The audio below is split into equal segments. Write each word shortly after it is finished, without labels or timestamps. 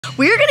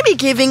we are going to be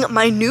giving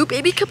my new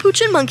baby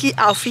capuchin monkey,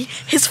 Alfie,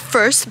 his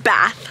first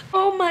bath.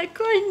 Oh my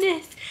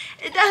goodness,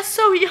 that's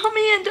so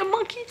yummy in the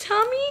monkey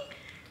tummy.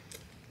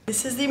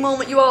 This is the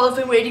moment you all have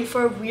been waiting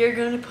for. We are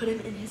going to put him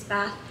in his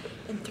bath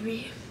in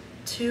 3,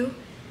 2,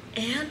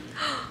 and...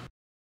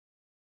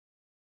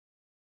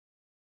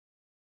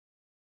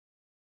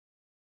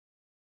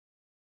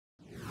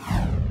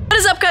 What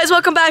is up, guys?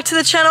 Welcome back to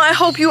the channel. I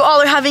hope you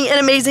all are having an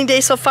amazing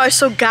day so far.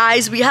 So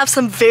guys, we have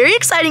some very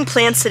exciting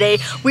plans today.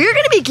 We are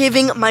going to be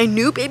giving my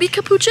new baby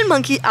capuchin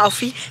monkey,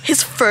 Alfie,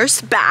 his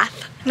first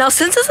bath. Now,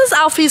 since this is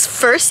Alfie's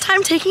first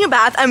time taking a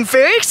bath, I'm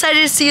very excited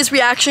to see his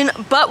reaction,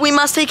 but we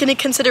must take into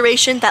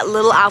consideration that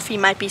little Alfie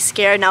might be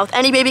scared. Now, with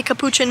any baby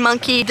capuchin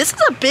monkey, this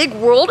is a big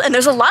world and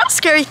there's a lot of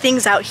scary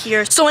things out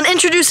here. So when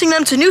introducing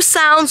them to new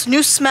sounds,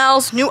 new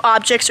smells, new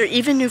objects, or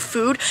even new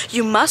food,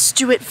 you must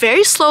do it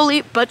very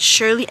slowly but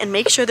surely and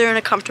make sure they're in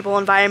a comfortable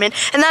environment.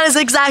 And that is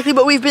exactly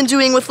what we've been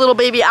doing with little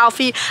baby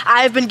Alfie.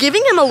 I've been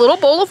giving him a little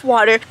bowl of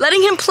water,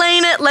 letting him play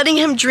in it, letting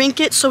him drink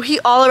it so he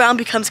all around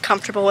becomes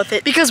comfortable with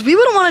it. Because we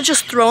wouldn't want to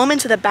just throw him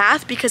into the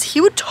bath because he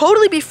would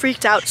totally be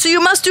freaked out. So you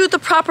must do it the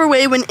proper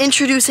way when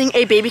introducing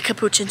a baby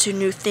capuchin to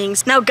new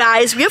things. Now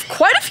guys, we have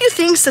quite a few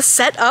things to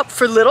set up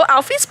for little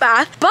Alfie's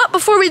bath, but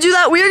before we do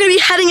that, we are going to be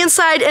heading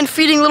inside and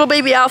feeding little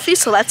baby Alfie,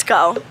 so let's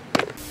go.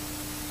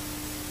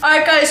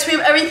 Alright guys, so we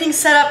have everything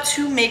set up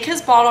to make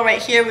his bottle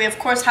right here. We of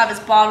course have his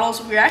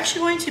bottles. We're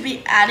actually going to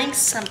be adding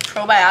some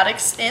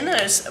probiotics in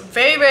that is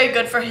very, very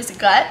good for his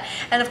gut.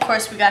 And of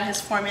course we got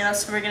his formula,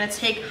 so we're going to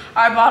take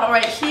our bottle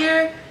right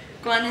here,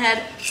 go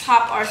ahead,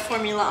 pop our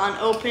formula on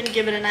open,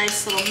 give it a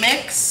nice little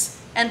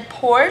mix, and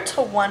pour to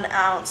 1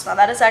 ounce. Now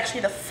that is actually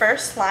the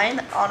first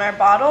line on our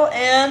bottle,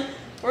 and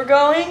we're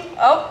going,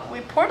 oh, we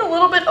poured a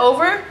little bit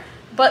over,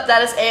 but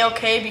that is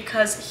a-okay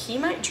because he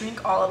might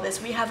drink all of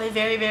this. We have a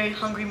very, very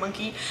hungry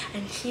monkey,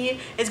 and he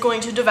is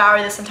going to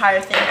devour this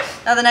entire thing.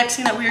 Now the next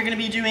thing that we are going to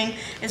be doing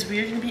is we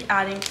are going to be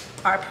adding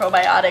our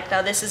probiotic.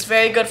 Now this is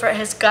very good for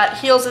his gut,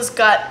 heals his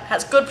gut,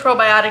 has good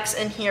probiotics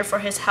in here for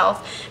his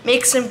health,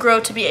 makes him grow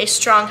to be a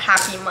strong,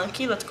 happy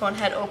monkey. Let's go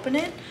ahead and open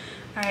it.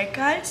 Alright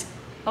guys,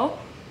 oh,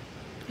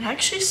 it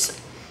actually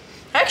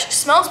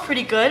smells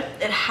pretty good.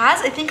 It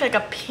has, I think, like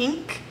a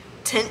pink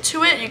tint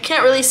to it. You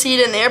can't really see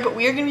it in there, but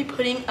we are going to be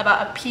putting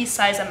about a pea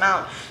size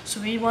amount. So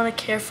we want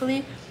to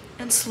carefully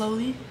and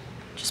slowly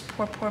just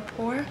pour, pour,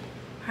 pour.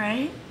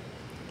 Alright,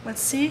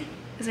 let's see.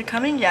 Is it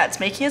coming? Yeah, it's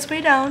making its way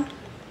down.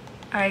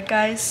 Alright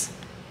guys.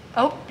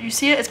 Oh, you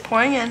see it? It's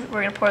pouring in.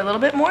 We're going to pour a little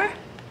bit more.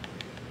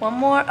 One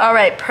more.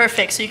 Alright,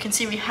 perfect. So you can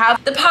see we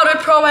have the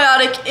powdered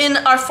probiotic in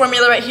our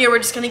formula right here. We're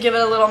just going to give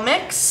it a little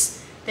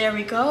mix. There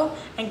we go.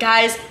 And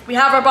guys, we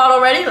have our bottle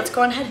ready. Let's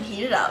go ahead and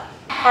heat it up.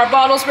 Our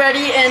bottle's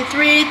ready in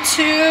 3,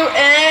 2,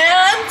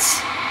 and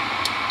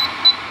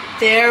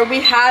there we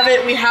have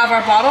it. We have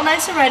our bottle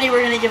nice and ready.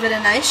 We're going to give it a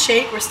nice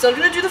shake. We're still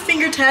going to do the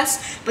finger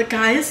test, but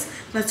guys,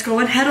 let's go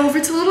and head over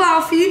to little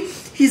Alfie.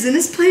 He's in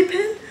his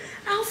playpen.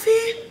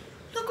 Alfie,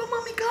 look what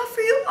mommy got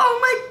for you. Oh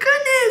my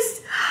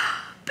goodness.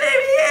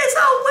 Baby is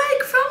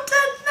awake from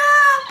the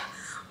nap.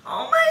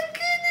 Oh my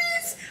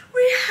goodness.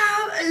 We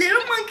have a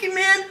little monkey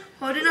man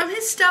holding on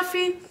his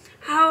stuffy.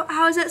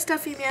 How is that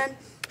stuffy, man?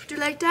 Do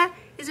you like that?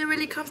 Is it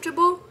really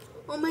comfortable?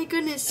 Oh my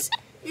goodness.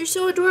 You're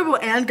so adorable.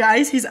 And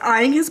guys, he's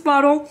eyeing his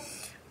bottle.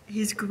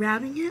 He's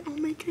grabbing it. Oh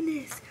my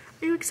goodness.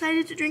 Are you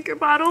excited to drink your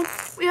bottle?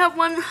 We have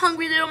one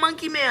hungry little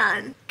monkey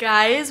man.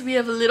 Guys, we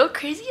have a little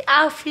crazy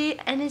Alfie,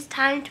 and it's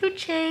time to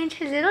change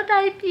his little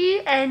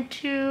diaper and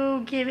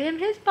to give him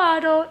his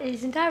bottle.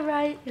 Isn't that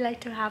right? We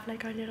like to have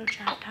like our little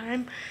chat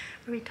time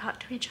where we talk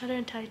to each other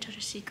and tell each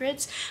other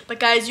secrets. But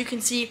guys, you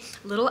can see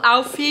little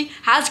Alfie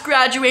has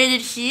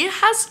graduated. He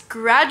has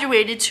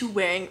graduated to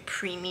wearing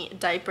preemie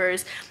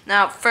diapers.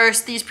 Now,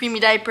 first, these preemie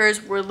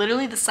diapers were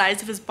literally the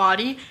size of his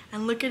body,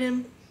 and look at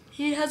him.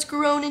 He has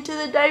grown into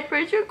the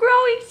diapers. You're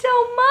growing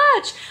so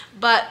much.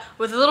 But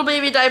with little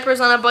baby diapers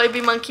on a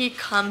baby monkey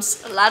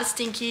comes a lot of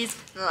stinkies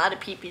and a lot of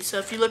pee-pees. So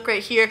if you look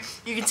right here,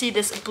 you can see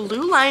this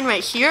blue line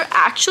right here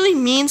actually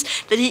means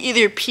that he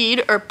either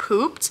peed or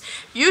pooped.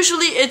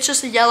 Usually it's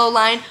just a yellow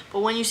line, but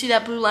when you see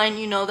that blue line,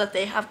 you know that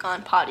they have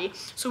gone potty.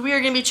 So we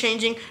are going to be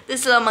changing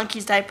this little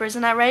monkey's diaper,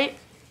 isn't that right?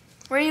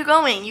 Where are you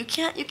going? You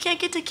can't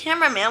get to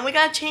camera, man. We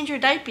gotta change your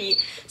diaper.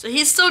 So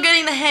he's still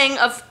getting the hang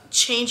of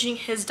changing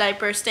his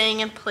diaper, staying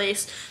in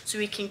place so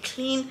we can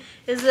clean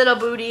his little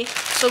booty.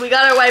 So we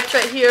got our wipes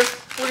right here.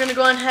 We're gonna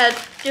go ahead,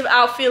 give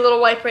Alfie a little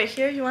wipe right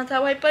here. You want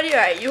that wipe, buddy? All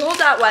right, you hold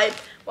that wipe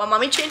while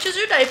mommy changes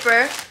your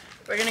diaper.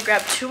 We're gonna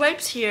grab 2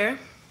 wipes here.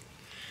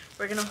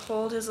 We're gonna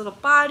hold his little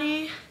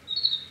body.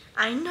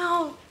 I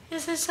know,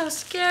 this is so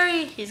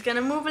scary. He's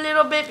gonna move a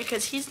little bit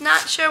because he's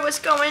not sure what's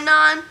going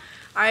on.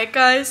 Alright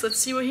guys, let's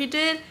see what he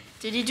did.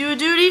 Did he do a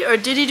duty or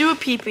did he do a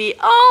pee-pee?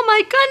 Oh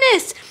my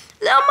goodness!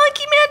 Little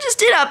monkey man just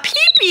did a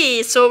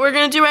pee-pee! So what we're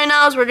gonna do right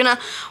now is we're gonna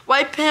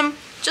wipe him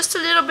just a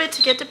little bit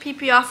to get the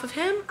pee-pee off of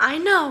him. I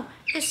know,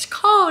 it's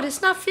cold,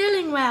 it's not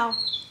feeling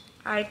well.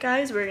 Alright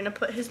guys, we're gonna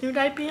put his new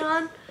diaper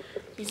on.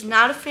 He's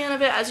not a fan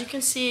of it, as you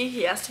can see.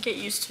 He has to get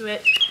used to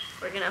it.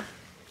 We're gonna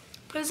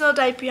put his little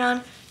diaper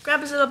on,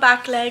 Grab his little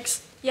back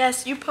legs.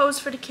 Yes, you pose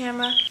for the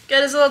camera.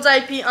 Get his little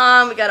diaper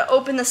on. We gotta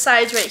open the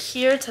sides right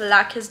here to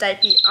lock his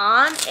diaper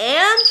on.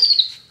 And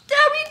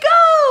there we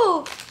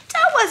go.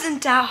 That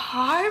wasn't that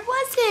hard,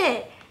 was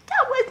it?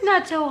 That was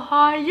not so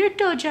hard. You're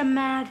so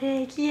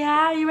dramatic.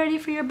 Yeah, you ready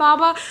for your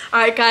baba? All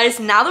right,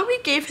 guys, now that we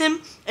gave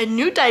him a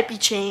new diaper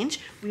change,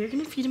 we are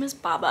gonna feed him his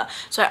baba.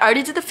 So I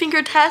already did the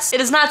finger test.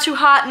 It is not too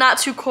hot, not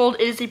too cold.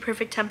 It is the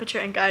perfect temperature.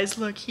 And guys,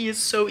 look, he is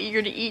so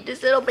eager to eat.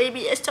 This little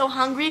baby is so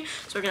hungry.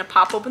 So we're gonna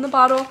pop open the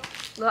bottle.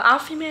 Little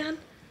Alfie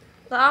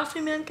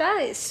man,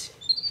 guys.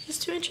 He's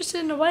too interested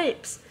in the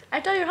wipes.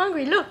 I thought you're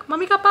hungry. Look,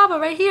 mommy got baba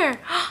right here.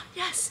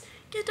 Yes,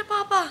 get the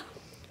baba.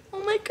 Oh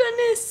my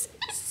goodness,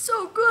 it's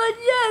so good,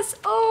 yes.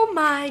 Oh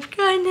my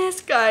goodness,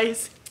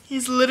 guys.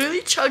 He's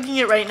literally chugging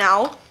it right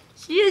now.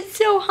 He is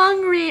so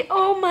hungry,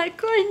 oh my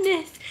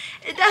goodness.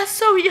 That's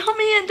so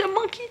yummy in the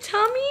monkey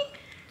tummy.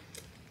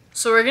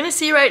 So we're gonna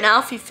see right now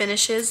if he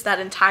finishes that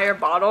entire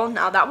bottle.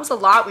 Now that was a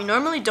lot. We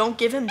normally don't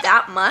give him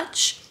that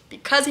much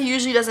because he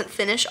usually doesn't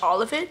finish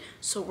all of it.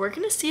 So we're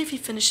gonna see if he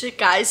finishes it.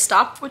 Guys,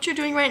 stop what you're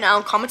doing right now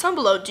and comment down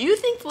below. Do you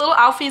think little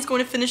Alfie is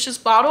going to finish this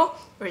bottle?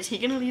 Or is he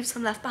gonna leave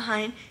some left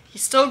behind?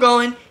 He's still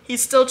going,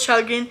 he's still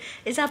chugging.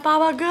 Is that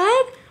baba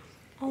good?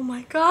 Oh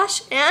my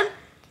gosh, and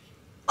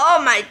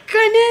oh my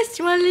goodness,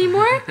 you wanna leave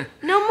more?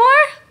 No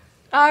more?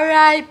 All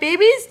right,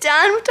 baby's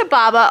done with the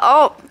baba.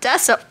 Oh,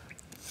 that's a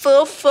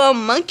full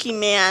monkey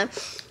man.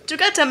 You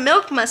got the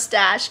milk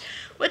mustache.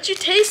 What you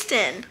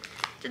tasting?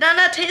 Did that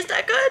not taste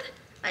that good?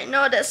 I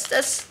know that's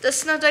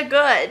not that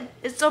good.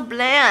 It's so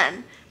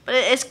bland, but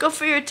it's good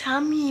for your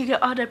tummy. You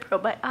get all the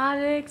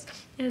probiotics.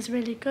 It is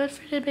really good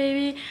for the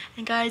baby.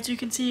 And guys, you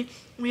can see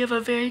we have a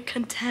very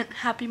content,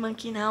 happy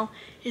monkey now.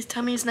 His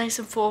tummy is nice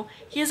and full.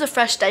 He has a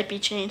fresh diaper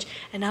change.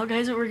 And now,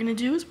 guys, what we're gonna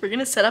do is we're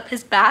gonna set up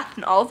his bath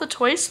and all of the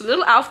toys so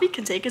little Alfie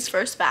can take his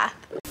first bath.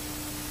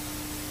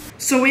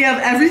 So we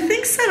have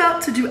everything set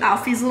up to do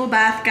Alfie's little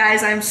bath.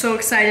 Guys, I'm so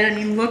excited. I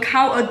mean, look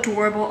how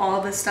adorable all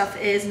of this stuff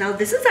is. Now,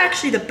 this is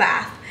actually the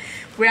bath.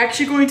 We're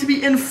actually going to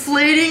be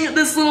inflating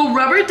this little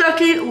rubber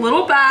ducky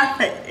little bath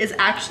that is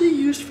actually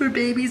used for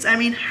babies. I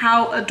mean,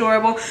 how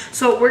adorable.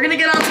 So we're gonna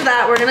get onto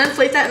that. We're gonna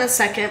inflate that in a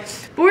second.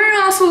 But we're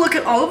gonna also look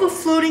at all of the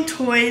floating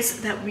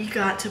toys that we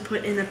got to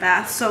put in the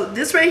bath. So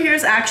this right here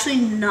is actually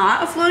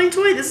not a floating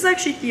toy. This is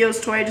actually Theo's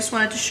toy. I just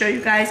wanted to show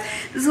you guys.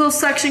 This little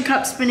suction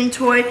cup spinning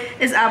toy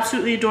is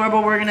absolutely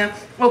adorable. We're gonna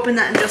open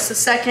that in just a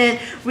second.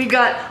 We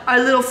got our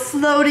little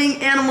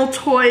floating animal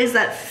toys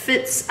that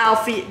fits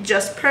Alfie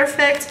just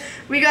perfect.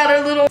 We got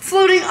our little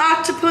floating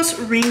octopus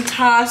ring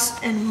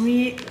toss, and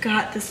we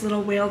got this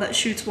little whale that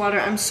shoots water.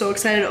 I'm so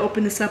excited to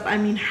open this up. I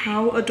mean,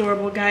 how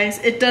adorable, guys.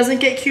 It doesn't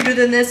get cuter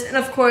than this. And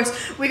of course,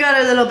 we got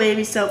our little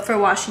baby soap for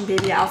washing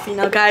baby Alfie.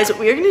 Now, guys, what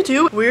we're gonna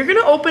do, we're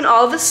gonna open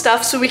all this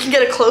stuff so we can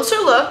get a closer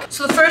look.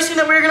 So the first thing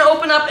that we're gonna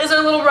open up is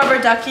our little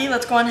rubber ducky.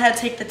 Let's go ahead and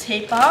take the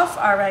tape off.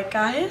 All right,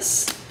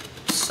 guys.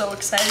 So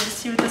excited to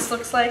see what this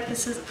looks like.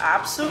 This is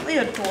absolutely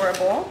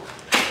adorable.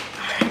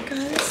 All right,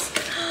 guys.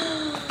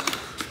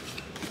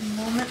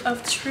 Moment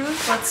of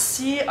truth. Let's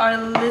see our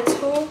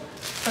little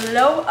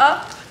blow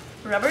up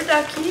rubber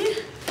ducky.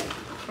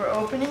 We're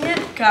opening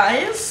it,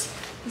 guys.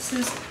 This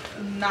is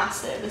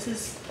massive. This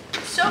is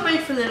so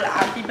big for little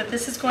Alfie, but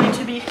this is going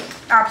to be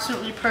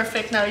absolutely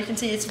perfect. Now you can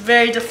see it's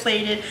very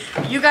deflated.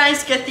 You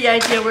guys get the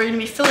idea. We're gonna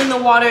be filling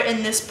the water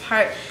in this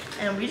part,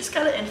 and we just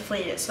gotta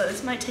inflate it, so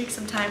this might take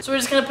some time. So we're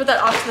just gonna put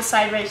that off to the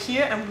side right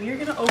here, and we're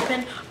gonna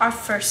open our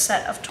first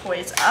set of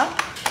toys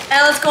up. And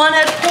let's go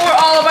ahead and pour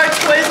all of our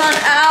toys on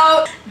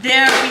out.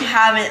 There we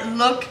have it.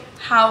 Look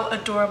how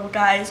adorable,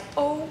 guys.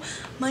 Oh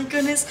my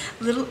goodness,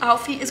 little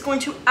Alfie is going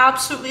to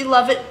absolutely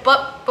love it.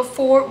 But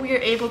before we are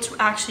able to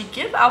actually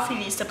give Alfie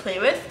these to play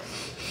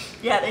with,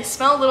 yeah, they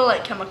smell a little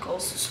like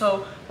chemicals.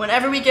 So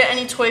whenever we get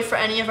any toy for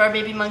any of our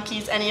baby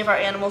monkeys, any of our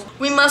animals,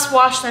 we must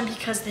wash them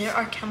because there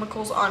are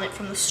chemicals on it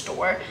from the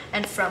store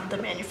and from the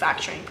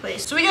manufacturing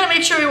place. So we gotta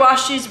make sure we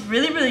wash these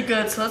really, really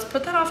good. So let's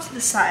put that off to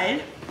the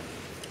side.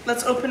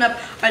 Let's open up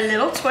our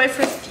little toy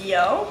for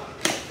Theo.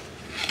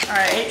 All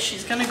right,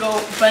 she's gonna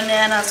go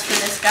bananas for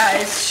this,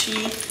 guys. She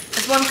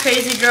is one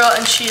crazy girl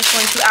and she is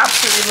going to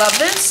absolutely love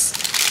this.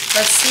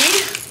 Let's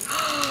see.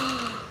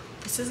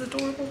 This is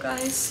adorable,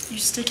 guys. You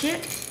stick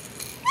it,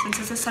 since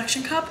it's a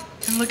suction cup,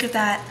 and look at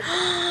that.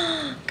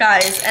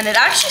 Guys, and it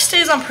actually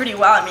stays on pretty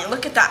well. I mean,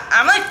 look at that.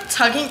 I'm like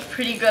tugging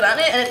pretty good on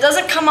it and it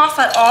doesn't come off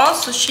at all.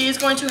 So she is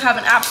going to have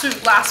an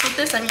absolute blast with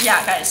this. I mean,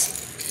 yeah,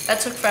 guys, that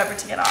took forever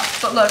to get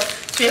off. But look,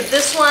 so we have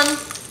this one,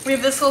 we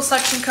have this little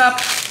suction cup,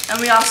 and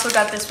we also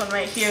got this one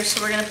right here.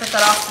 So we're gonna put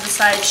that off to the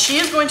side. She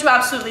is going to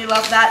absolutely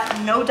love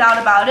that, no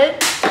doubt about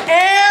it.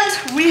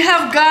 And we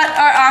have got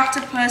our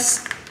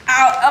octopus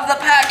out of the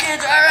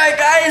package. All right,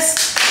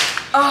 guys.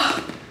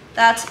 Oh,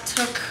 that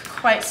took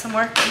quite some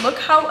work. Look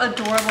how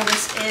adorable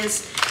this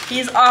is.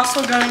 He's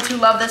also going to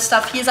love this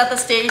stuff. He's at the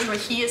stage where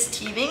he is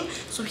teething,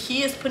 so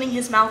he is putting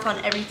his mouth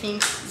on everything.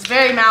 He's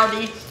very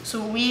mouthy,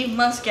 so we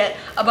must get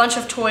a bunch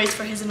of toys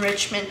for his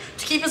enrichment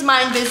to keep his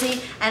mind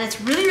busy. And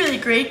it's really, really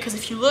great because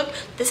if you look,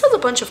 this has a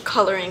bunch of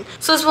coloring.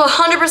 So this will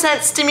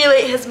 100%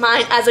 stimulate his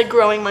mind as a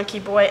growing monkey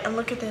boy. And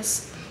look at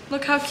this.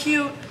 Look how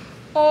cute.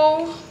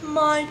 Oh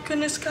my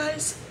goodness,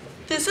 guys.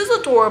 This is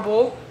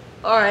adorable.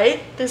 All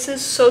right, this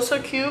is so,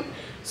 so cute.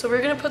 So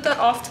we're gonna put that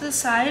off to the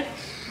side.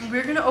 And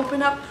we're gonna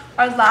open up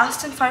our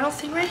last and final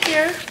thing right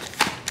here.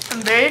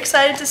 I'm very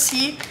excited to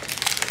see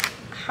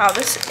how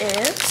this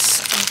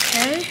is.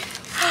 Okay.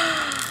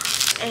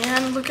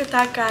 And look at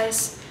that,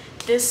 guys.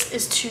 This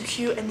is too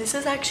cute, and this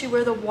is actually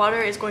where the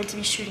water is going to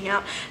be shooting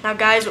out. Now,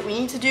 guys, what we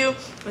need to do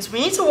is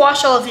we need to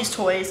wash all of these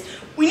toys.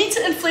 We need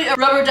to inflate a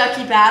rubber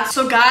ducky bath.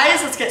 So,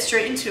 guys, let's get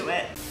straight into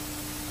it.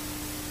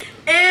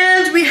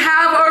 And we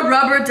have our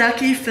rubber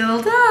ducky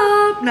filled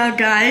up. Now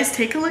guys,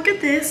 take a look at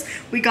this.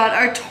 We got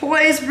our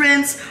toys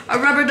rinsed, our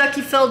rubber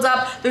ducky filled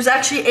up. There's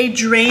actually a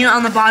drain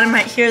on the bottom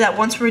right here that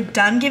once we're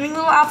done giving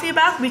little Alfie a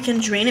bath, we can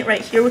drain it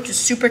right here, which is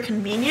super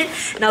convenient.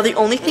 Now the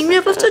only thing we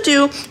have left to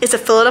do is to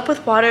fill it up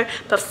with water.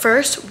 But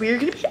first, we're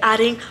gonna be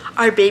adding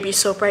our baby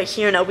soap right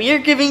here. Now we are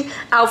giving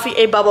Alfie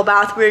a bubble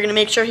bath. We're gonna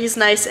make sure he's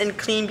nice and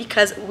clean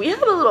because we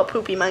have a little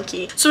poopy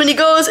monkey. So when he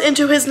goes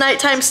into his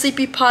nighttime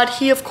sleepy pod,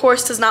 he of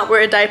course does not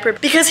wear a diaper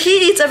because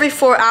he eats every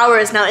 4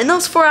 hours. Now in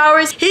those 4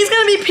 hours, he's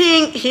gonna be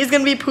peeing, he's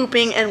gonna be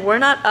pooping, and we're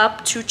not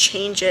up to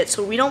change it.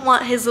 So we don't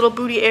want his little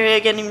booty area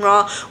getting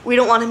raw. We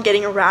don't want him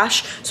getting a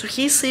rash. So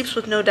he sleeps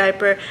with no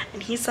diaper,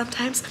 and he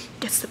sometimes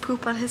gets the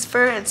poop on his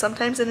fur and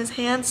sometimes in his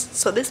hands.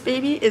 So this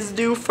baby is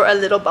due for a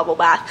little bubble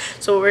bath.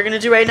 So what we're gonna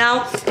do right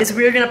now is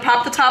we're gonna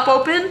pop the top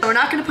open. We're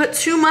not gonna put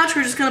too much,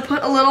 we're just gonna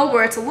put a little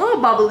where it's a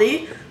little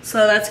bubbly. So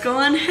let's go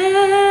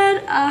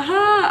ahead.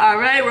 All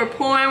right, we're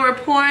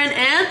pouring,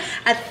 and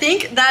I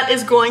think that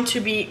is going to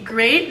be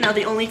great. Now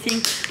the only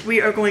thing we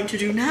are going to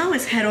do now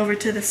is head over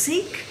to the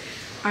sink.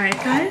 All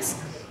right, guys,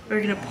 we're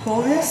gonna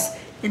pull this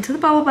into the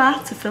bubble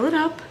bath to fill it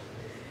up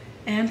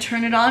and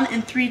turn it on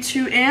in 3,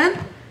 2, and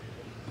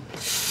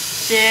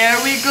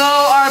there we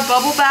go. Our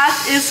bubble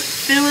bath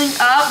is filling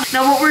up.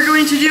 Now what we're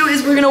going to do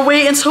is we're gonna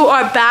wait until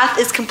our bath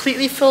is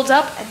completely filled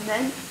up, and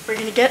then we're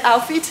gonna get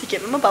Alfie to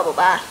give him a bubble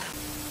bath.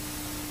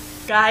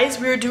 Guys,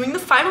 we're doing the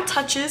final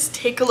touches.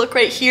 Take a look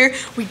right here.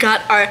 We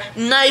got our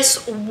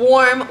nice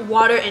warm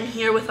water in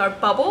here with our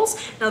bubbles.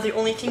 Now the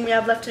only thing we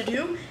have left to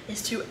do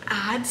is to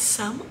add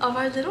some of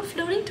our little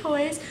floating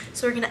toys.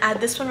 So we're gonna add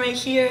this one right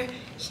here,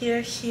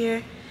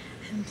 here,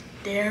 and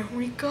there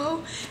we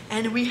go.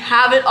 And we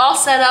have it all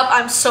set up.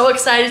 I'm so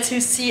excited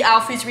to see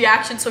Alfie's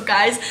reaction. So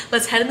guys,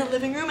 let's head in the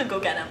living room and go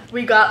get him.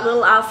 We got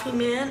little Alfie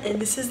man, and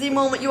this is the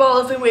moment you all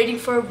have been waiting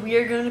for. We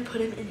are gonna put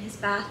him in his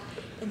bath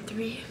in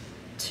 3,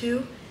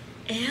 2,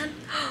 and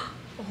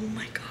oh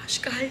my gosh,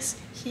 guys,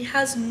 he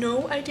has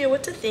no idea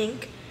what to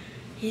think.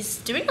 He's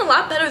doing a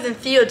lot better than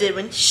Theo did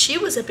when she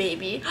was a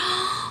baby.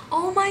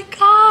 Oh my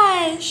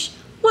gosh,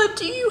 what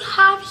do you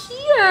have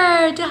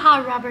here? Do you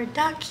have rubber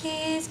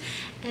duckies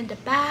and a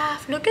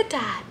bath? Look at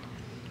that.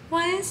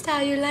 Why is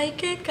that? You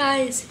like it?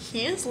 Guys,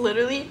 he is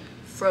literally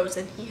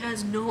frozen. He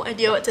has no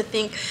idea what to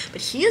think,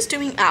 but he is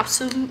doing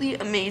absolutely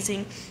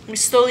amazing. We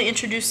slowly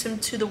introduced him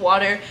to the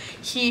water.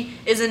 He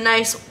is a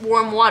nice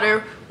warm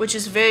water, which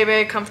is very,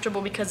 very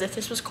comfortable, because if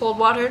this was cold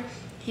water,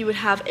 he would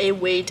have a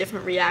way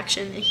different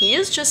reaction. And he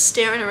is just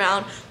staring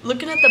around,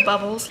 looking at the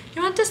bubbles.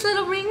 You want this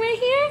little ring right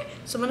here?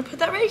 So I'm gonna put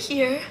that right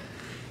here.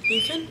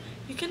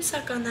 You can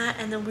suck on that,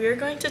 and then we're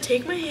going to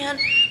take my hand.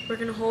 We're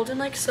gonna hold him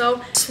like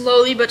so.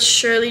 Slowly but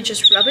surely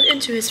just rub it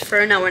into his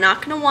fur. Now we're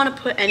not gonna wanna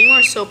put any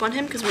more soap on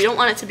him because we don't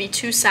want it to be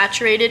too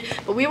saturated,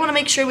 but we wanna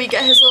make sure we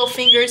get his little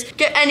fingers,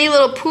 get any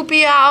little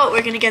poopy out.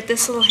 We're gonna get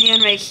this little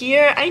hand right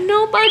here. I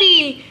know,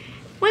 buddy.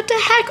 What the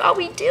heck are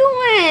we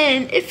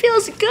doing? It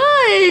feels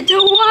good.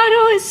 The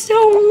water is so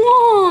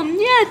warm.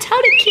 Yeah,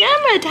 tell the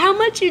camera how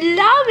much you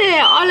love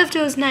it. All of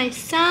those nice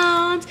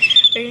sounds.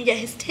 We're gonna get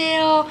his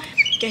tail,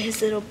 get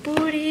his little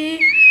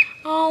booty.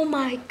 Oh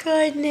my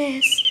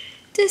goodness.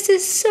 This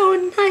is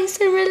so nice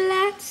and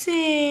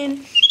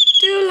relaxing.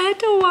 Do you like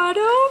the water?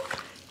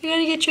 You're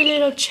gonna get your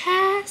little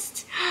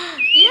chest.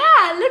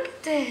 Yeah, look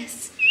at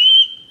this.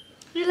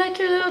 You like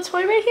your little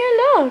toy right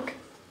here? Look.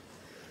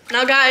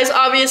 Now guys,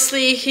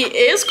 obviously he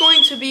is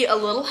going to be a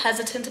little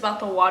hesitant about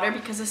the water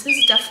because this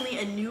is definitely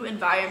a new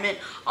environment.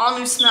 All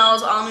new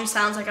smells, all new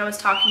sounds like I was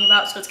talking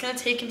about. So it's gonna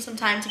take him some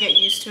time to get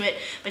used to it.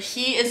 But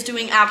he is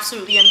doing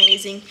absolutely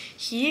amazing.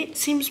 He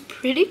seems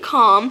pretty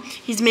calm.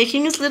 He's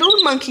making his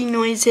little monkey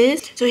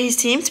noises. So he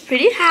seems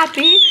pretty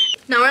happy.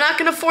 Now we're not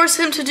gonna force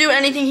him to do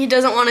anything he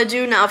doesn't wanna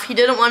do. Now if he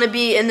didn't wanna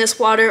be in this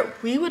water,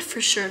 we would for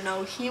sure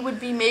know. He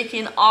would be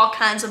making all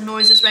kinds of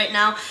noises right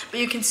now, but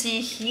you can see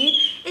he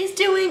is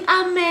doing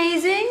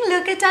amazing.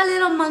 Look at that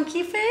little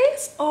monkey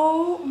face.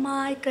 Oh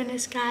my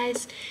goodness,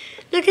 guys.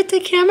 Look at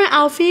the camera,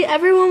 Alfie.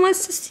 Everyone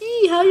wants to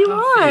see how you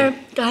are.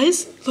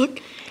 Guys,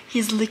 look,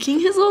 he's licking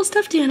his little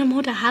stuffed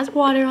animal that has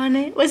water on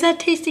it. Was that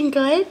tasting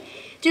good?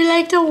 Do you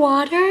like the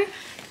water?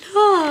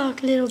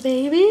 Look, little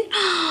baby.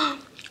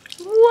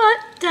 What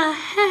the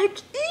heck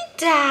is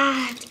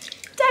that?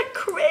 That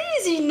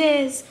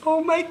craziness.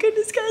 Oh my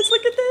goodness, guys,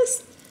 look at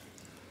this.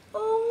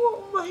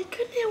 Oh my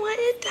goodness, what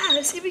is that?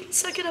 Let's see if we can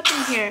suck it up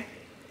in here.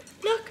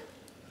 Look,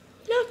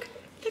 look,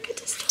 look at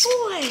this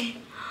toy.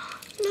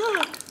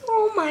 Look,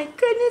 oh my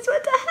goodness,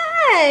 what the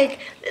heck?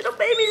 Little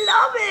baby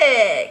love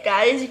it.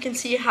 Guys, you can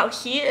see how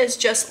he is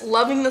just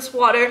loving this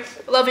water,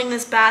 loving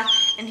this bath,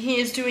 and he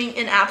is doing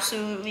an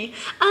absolutely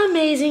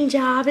amazing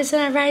job. Isn't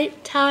that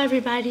right? Tell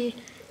everybody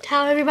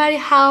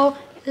how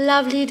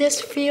lovely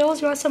this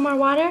feels. You want some more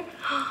water?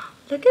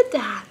 Look at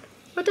that.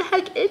 What the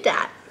heck is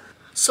that?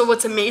 So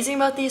what's amazing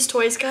about these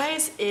toys,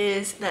 guys,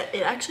 is that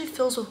it actually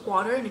fills with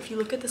water. And if you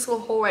look at this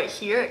little hole right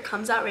here, it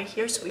comes out right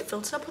here. So we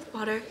filled it up with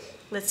water.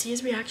 Let's see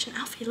his reaction.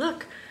 Alfie,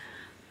 look.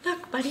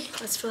 Look, buddy.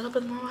 Let's fill it up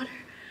with more water.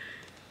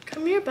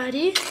 Come here,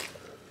 buddy.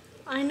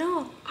 I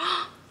know.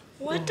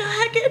 What the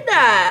heck is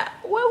that?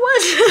 What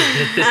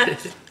was that?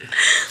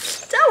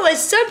 That was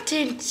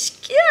something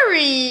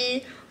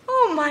scary.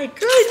 Oh my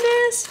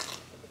goodness.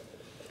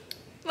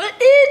 What is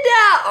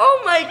that?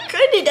 Oh my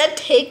goodness. That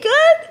take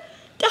good?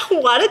 That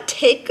water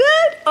take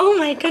good? Oh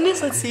my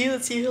goodness. Let's see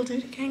if he'll do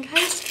it again,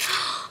 guys.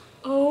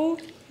 Oh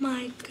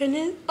my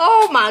goodness.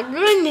 Oh my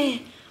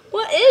goodness.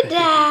 What is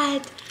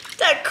that?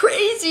 That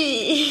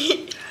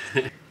crazy.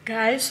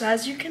 Guys, so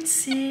as you can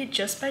see,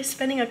 just by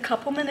spending a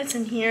couple minutes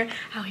in here,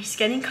 how he's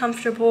getting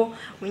comfortable,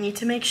 we need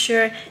to make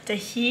sure that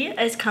he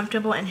is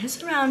comfortable in his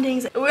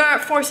surroundings. We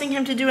aren't forcing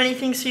him to do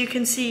anything, so you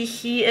can see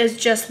he is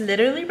just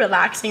literally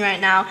relaxing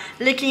right now,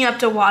 licking up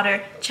the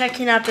water,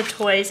 checking out the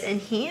toys, and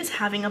he is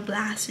having a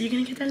blast. Are you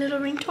gonna get that little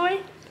ring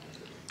toy?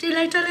 Do you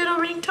like that little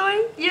ring toy?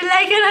 You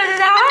like it a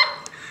lot?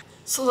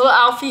 So little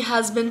Alfie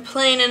has been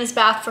playing in his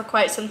bath for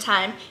quite some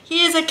time.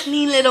 He is a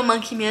clean little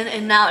monkey man,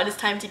 and now it is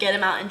time to get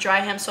him out and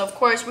dry him. So of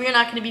course, we are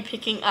not going to be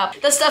picking up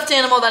the stuffed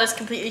animal that is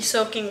completely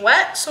soaking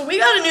wet. So we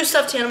got a new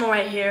stuffed animal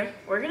right here.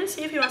 We're going to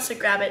see if he wants to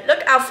grab it.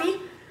 Look, Alfie.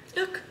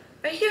 Look,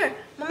 right here.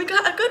 Mommy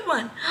got a good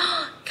one.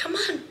 Come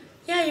on.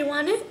 Yeah, you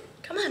want it?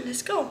 Come on,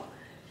 let's go.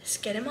 Let's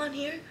get him on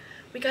here.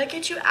 We got to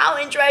get you out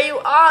and dry you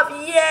off.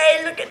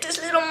 Yay, look at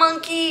this little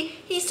monkey.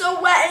 He's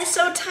so wet and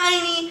so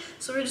tiny.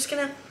 So we're just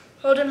going to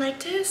hold him like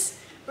this.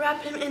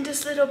 Wrap him in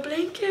this little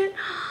blanket.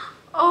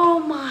 Oh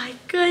my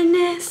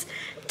goodness.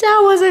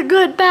 That was a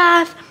good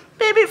bath.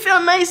 Baby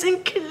felt nice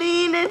and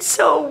clean and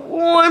so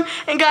warm.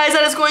 And guys,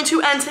 that is going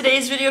to end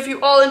today's video. If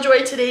you all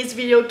enjoyed today's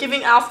video,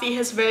 giving Alfie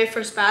his very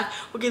first bath,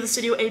 we'll give this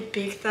video a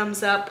big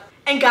thumbs up.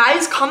 And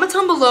guys, comment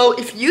down below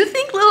if you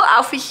think little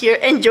Alfie here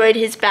enjoyed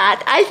his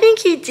bath. I think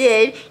he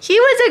did. He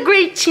was a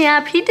great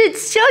champ. He did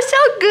so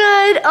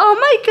good. Oh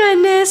my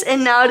goodness.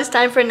 And now it is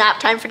time for nap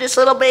time for this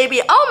little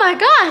baby. Oh my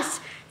gosh.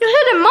 You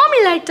hit a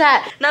mommy like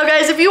that. Now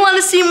guys, if you want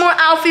to see more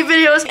Alfie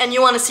videos and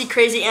you want to see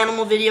crazy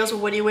animal videos,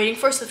 what are you waiting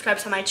for? Subscribe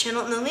to my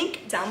channel in the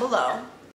link down below.